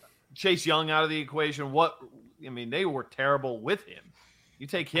Young out of the equation, they were terrible with him. You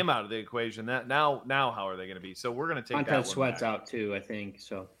take him out of the equation, now how are they going to be? So we're going to take Montez Sweat's out too, I think.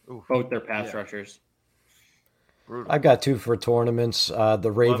 So both their pass rushers. Brutal. I've got 2 for tournaments.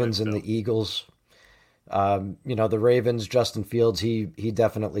 The Ravens and the Eagles. The Ravens, Justin Fields, he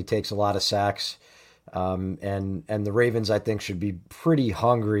definitely takes a lot of sacks. And the Ravens, I think, should be pretty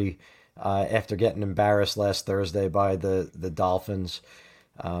hungry after getting embarrassed last Thursday by the Dolphins.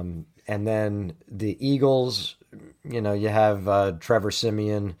 And then the Eagles, you have Trevor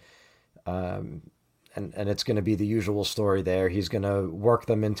Siemian, and it's going to be the usual story there. He's going to work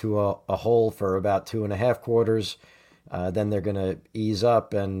them into a hole for about 2.5 quarters. Then they're going to ease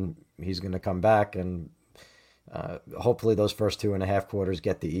up, and he's going to come back, and hopefully those first 2.5 quarters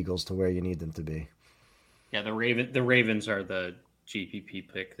get the Eagles to where you need them to be. Yeah, the Ravens are the GPP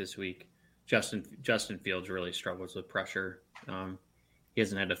pick this week. Justin Fields really struggles with pressure. He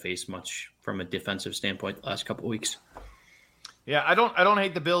hasn't had to face much from a defensive standpoint the last couple of weeks. Yeah, I don't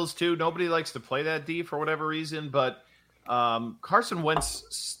hate the Bills too. Nobody likes to play that D for whatever reason, but Carson Wentz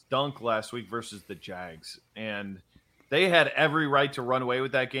stunk last week versus the Jags, and they had every right to run away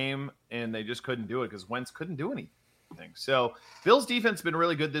with that game, and they just couldn't do it because Wentz couldn't do anything. So Bills defense has been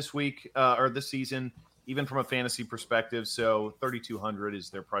really good this week or this season, even from a fantasy perspective. So 3,200 is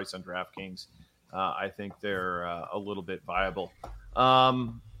their price on DraftKings. I think they're a little bit viable.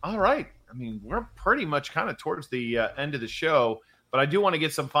 All right. I mean, we're pretty much kind of towards the end of the show, but I do want to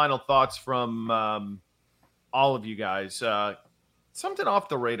get some final thoughts from all of you guys. Something off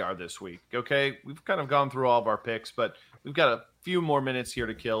the radar this week, okay? We've kind of gone through all of our picks, but we've got a few more minutes here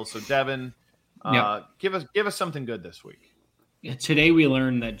to kill. So, Devin, give us something good this week. Yeah, today we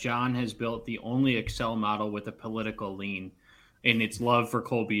learned that John has built the only Excel model with a political lean, and it's love for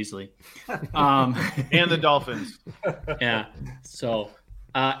Cole Beasley. And the Dolphins. Yeah. So,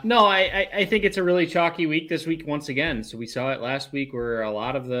 no, I think it's a really chalky week this week once again. So we saw it last week where a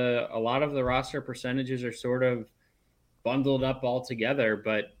lot of the roster percentages are sort of bundled up all together,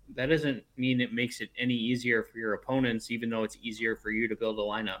 but that doesn't mean it makes it any easier for your opponents, even though it's easier for you to build a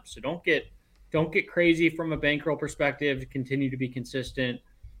lineup. So don't get crazy from a bankroll perspective. Continue to be consistent,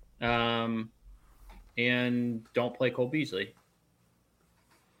 and don't play Cole Beasley.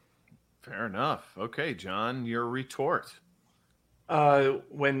 Fair enough. Okay, John, your retort.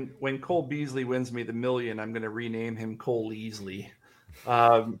 When Cole Beasley wins me the million, I'm going to rename him Cole Easley.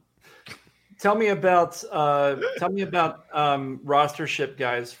 Tell me about roster ship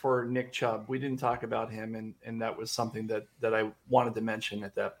guys for Nick Chubb. We didn't talk about him, and that was something that I wanted to mention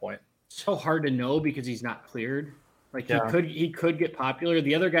at that point. so hard to know because he's not cleared. Like Yeah. he could get popular.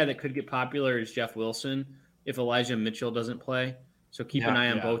 The other guy that could get popular is Jeff Wilson if Elijah Mitchell doesn't play. So keep an eye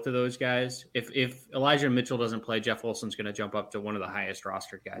on both of those guys. If Elijah Mitchell doesn't play, Jeff Wilson's going to jump up to one of the highest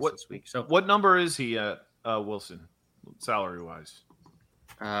rostered guys this week. So what number is he at, Wilson, salary wise?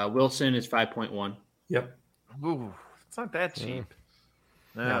 Wilson is 5.1. Yep. Ooh, it's not that cheap.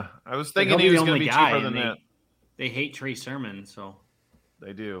 Yeah. I was thinking he was going to be cheaper than that. They hate Trey Sermon, so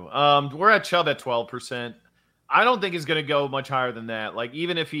they do. We're at Chubb at 12%. I don't think he's going to go much higher than that. Like,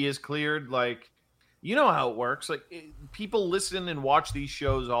 even if he is cleared, like, you know how it works. Like, people listen and watch these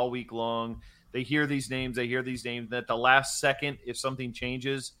shows all week long. They hear these names. And at the last second, if something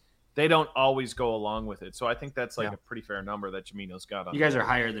changes, they don't always go along with it. So I think that's like a pretty fair number that Jamino's got on. You guys are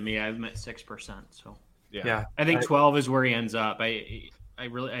higher than me. I'm at 6%. So yeah. I think 12 is where he ends up. I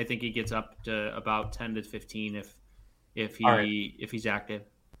think he gets up to about 10 to 15 if he's active.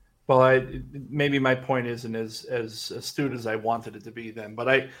 Well, maybe my point isn't as astute as I wanted it to be then, but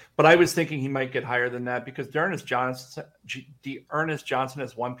I was thinking he might get higher than that because D'Ernest Johnson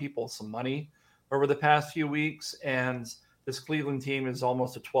has won people some money over the past few weeks, and this Cleveland team is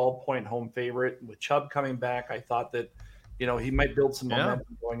almost a 12-point home favorite. With Chubb coming back, I thought that he might build some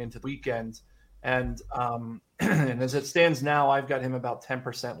momentum going into the weekend, and and as it stands now, I've got him about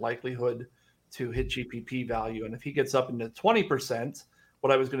 10% likelihood to hit GPP value, and if he gets up into 20%.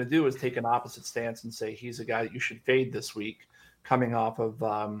 What I was going to do is take an opposite stance and say he's a guy that you should fade this week, coming off of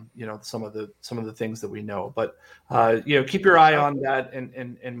some of the things that we know. But keep your eye on that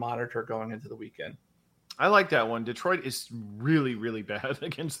and monitor going into the weekend. I like that one. Detroit is really, really bad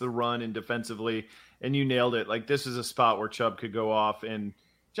against the run and defensively, and you nailed it. Like, this is a spot where Chubb could go off, and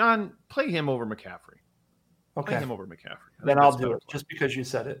John, play him over McCaffrey. Okay, play him over McCaffrey. Then I'll do it just because you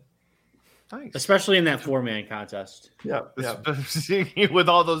said it. Nice. Especially in that 4-man contest. Yeah. With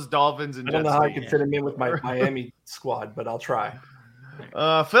all those Dolphins and I don't know how I can fit him in with my Miami squad, but I'll try.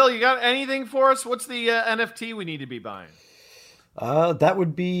 Phil, you got anything for us? What's the NFT we need to be buying? That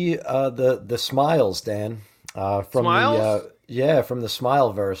would be the Smiles, Dan. From Smiles? From the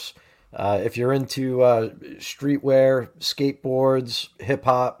Smileverse. If you're into streetwear, skateboards, hip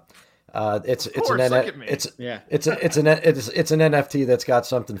hop, it's an NFT that's got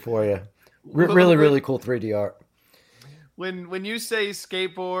something for you. Really cool 3D art. When you say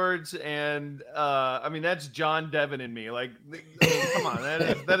skateboards and that's John Devin in me. Like, come on,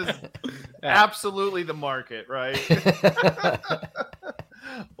 that is absolutely the market, right?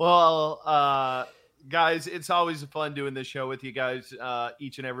 Well, guys, it's always fun doing this show with you guys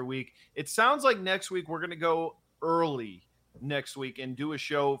each and every week. It sounds like next week we're going to go early next week and do a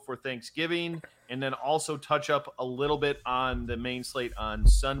show for Thanksgiving and then also touch up a little bit on the main slate on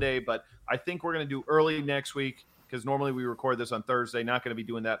Sunday. But I think we're going to do early next week because normally we record this on Thursday, not going to be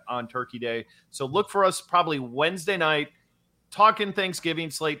doing that on Turkey Day. So look for us probably Wednesday night, talking Thanksgiving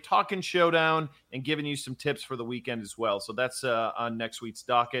slate, talking Showdown, and giving you some tips for the weekend as well. So that's on next week's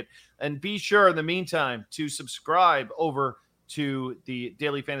docket. And be sure in the meantime to subscribe over to the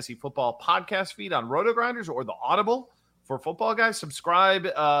Daily Fantasy Football podcast feed on RotoGrinders or the Audible for football guys. Subscribe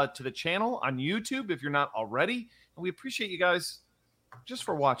to the channel on YouTube if you're not already. And we appreciate you guys just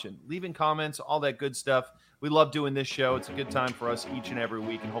for watching, leaving comments, all that good stuff. We love doing this show. It's a good time for us each and every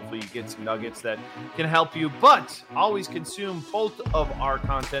week, and hopefully you get some nuggets that can help you. But always consume both of our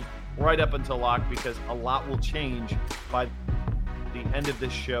content right up until lock, because a lot will change by the end of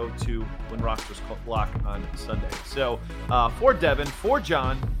this show to when Rockstars lock on Sunday. So for Devin, for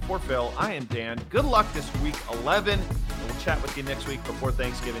John, for Phil, I am Dan. Good luck this week 11, and we'll chat with you next week before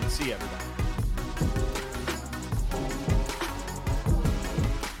Thanksgiving. See you, everybody.